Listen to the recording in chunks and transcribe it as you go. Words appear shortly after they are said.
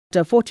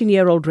A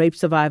 14-year-old rape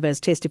survivor is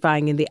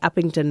testifying in the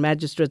Uppington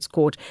Magistrates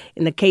Court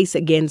in the case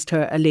against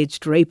her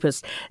alleged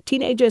rapist.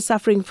 Teenager is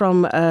suffering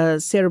from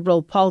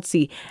cerebral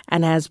palsy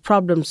and has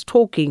problems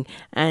talking,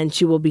 and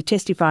she will be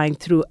testifying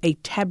through a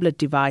tablet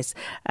device,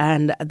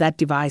 and that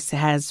device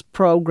has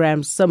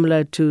programs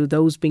similar to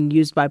those being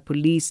used by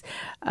police,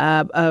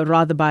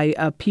 by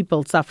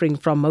people suffering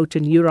from motor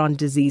neuron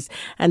disease.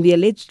 And the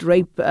alleged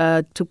rape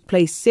took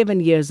place 7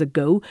 years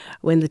ago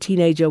when the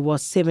teenager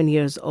was 7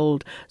 years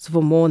old. So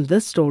for more on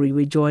this story,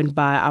 we're joined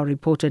by our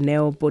reporter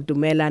Neo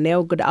Bodumela.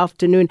 Neo, good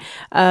afternoon.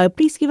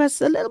 Please give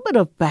us a little bit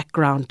of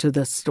background to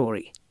this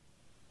story.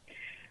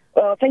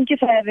 Well, thank you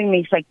for having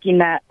me,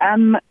 Sakina.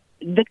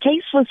 The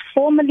case was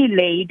formally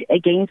laid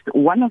against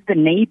one of the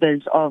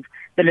neighbors of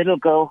the little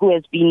girl who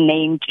has been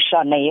named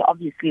Shanae.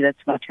 Obviously,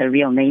 that's not her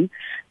real name.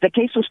 The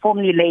case was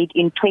formally laid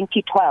in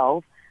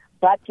 2012,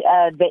 but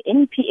the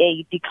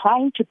NPA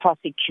declined to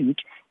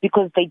prosecute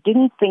because they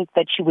didn't think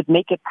that she would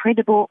make a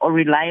credible or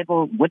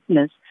reliable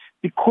witness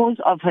because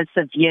of her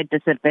severe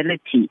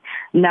disability.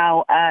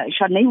 Now,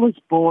 Shanae was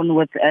born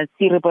with a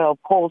cerebral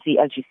palsy,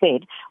 as you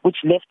said, which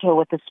left her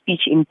with a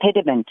speech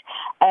impediment.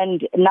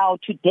 And now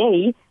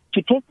today,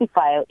 to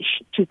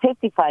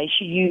testify,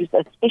 she used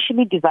a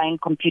specially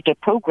designed computer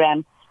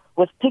program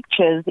with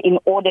pictures in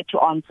order to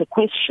answer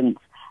questions.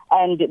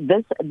 And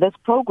this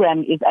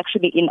program is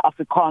actually in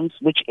Afrikaans,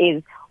 which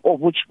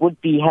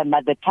would be her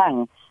mother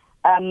tongue.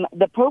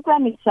 The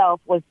program itself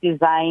was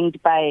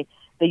designed by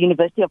the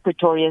University of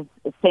Pretoria's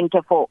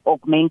Center for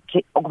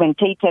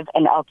Augmentative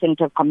and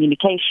Alternative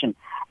Communication.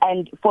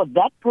 And for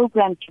that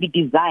program to be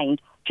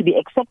designed, to be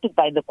accepted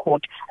by the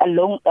court, a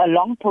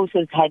long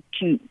process had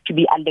to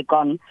be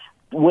undergone,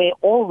 where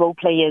all role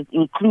players,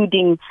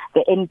 including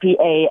the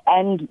NPA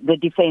and the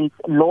defense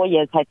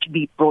lawyers, had to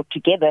be brought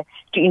together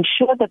to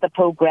ensure that the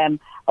program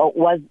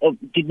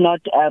did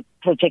not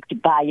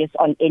project bias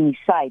on any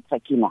side,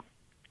 Sakina.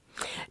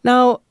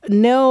 Now,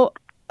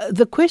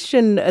 the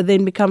question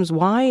then becomes,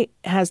 why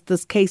has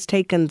this case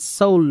taken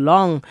so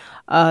long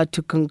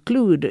to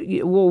conclude?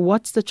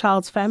 What's the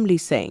child's family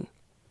saying?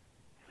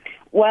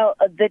 Well,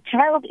 the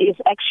child is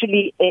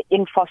actually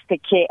in foster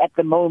care at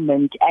the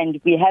moment,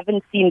 and we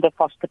haven't seen the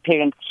foster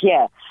parents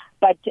here.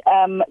 But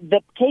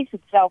the case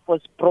itself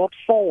was brought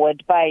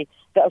forward by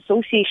the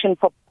Association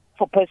for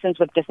Persons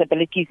with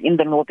Disabilities in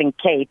the Northern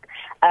Cape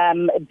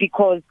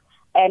because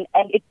And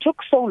it took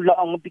so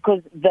long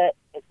because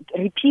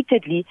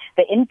repeatedly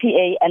the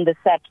NPA and the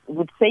SAPS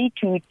would say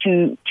to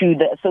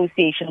the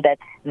association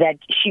that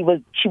she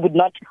would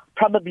not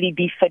probably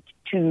be fit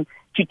to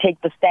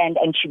take the stand,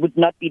 and she would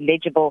not be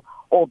legible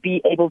or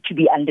be able to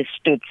be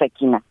understood,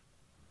 Sakina.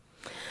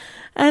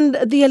 And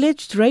the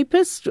alleged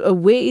rapist,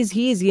 where is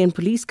he? Is he in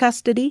police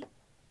custody?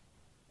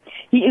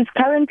 He is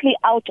currently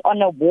out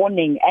on a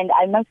warning, and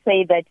I must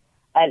say that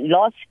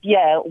last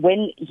year,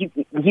 when he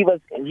was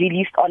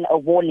released on a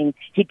warning,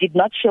 he did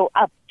not show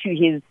up to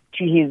his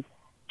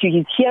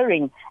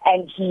hearing,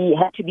 and he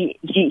had to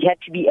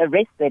be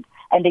arrested.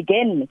 And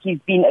again, he's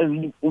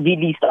been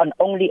released on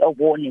only a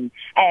warning.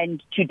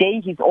 And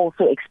today, he's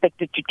also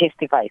expected to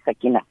testify,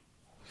 Sakina.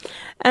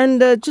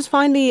 And just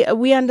finally,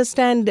 we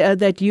understand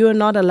that you are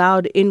not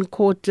allowed in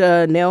court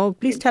now.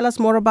 Please tell us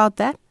more about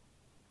that.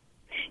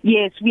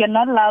 Yes, we were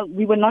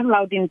not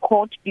allowed in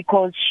court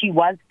because she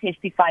was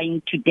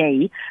testifying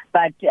today,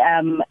 but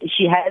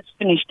she has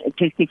finished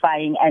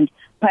testifying, and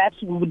perhaps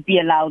we would be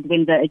allowed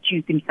when the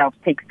accused himself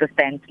takes the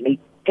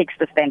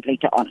stand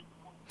later on.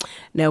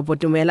 Neo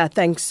Bodumela,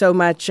 thanks so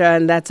much.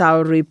 And that's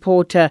our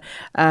reporter,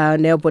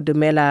 Neo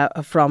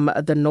Bodumela from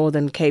the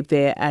Northern Cape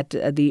there at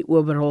the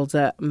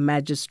Oberholzer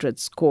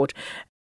Magistrates Court.